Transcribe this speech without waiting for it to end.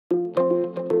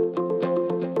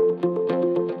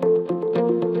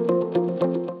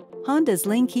Honda's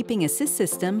Lane Keeping Assist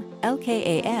System,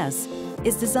 LKAS,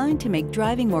 is designed to make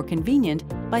driving more convenient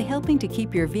by helping to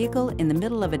keep your vehicle in the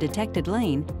middle of a detected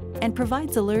lane and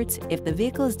provides alerts if the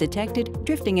vehicle is detected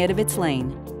drifting out of its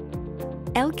lane.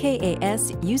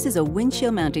 LKAS uses a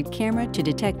windshield-mounted camera to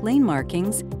detect lane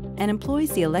markings and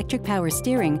employs the electric power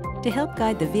steering to help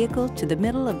guide the vehicle to the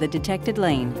middle of the detected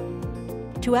lane.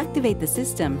 To activate the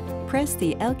system, press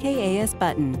the LKAS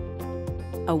button.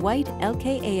 A white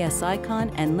LKAS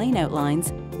icon and lane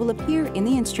outlines will appear in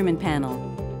the instrument panel,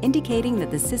 indicating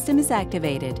that the system is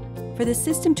activated. For the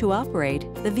system to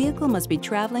operate, the vehicle must be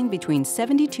traveling between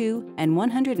 72 and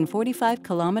 145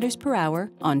 kilometers per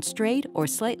hour on straight or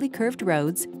slightly curved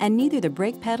roads, and neither the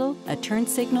brake pedal, a turn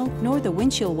signal, nor the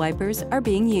windshield wipers are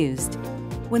being used.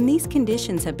 When these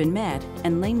conditions have been met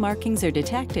and lane markings are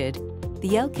detected, the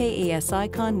LKAS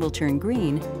icon will turn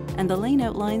green and the lane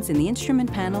outlines in the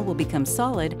instrument panel will become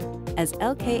solid as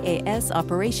LKAS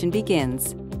operation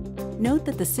begins. Note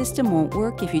that the system won't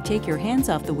work if you take your hands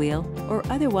off the wheel or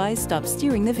otherwise stop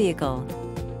steering the vehicle.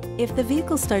 If the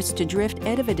vehicle starts to drift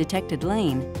out of a detected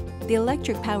lane, the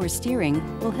electric power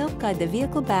steering will help guide the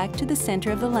vehicle back to the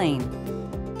center of the lane.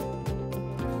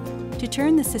 To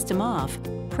turn the system off,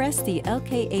 press the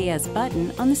LKAS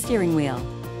button on the steering wheel.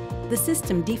 The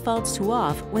system defaults to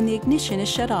off when the ignition is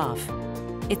shut off.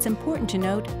 It's important to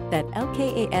note that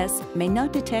LKAS may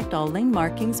not detect all lane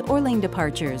markings or lane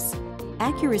departures.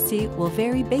 Accuracy will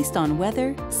vary based on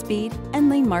weather, speed, and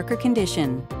lane marker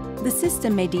condition. The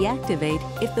system may deactivate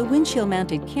if the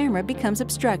windshield-mounted camera becomes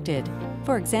obstructed.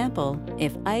 For example,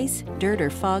 if ice, dirt, or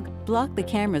fog block the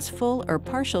camera's full or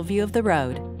partial view of the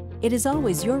road. It is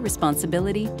always your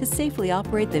responsibility to safely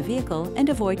operate the vehicle and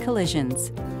avoid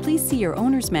collisions. Please see your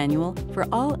owner's manual for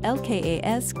all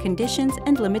LKAS conditions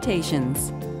and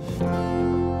limitations.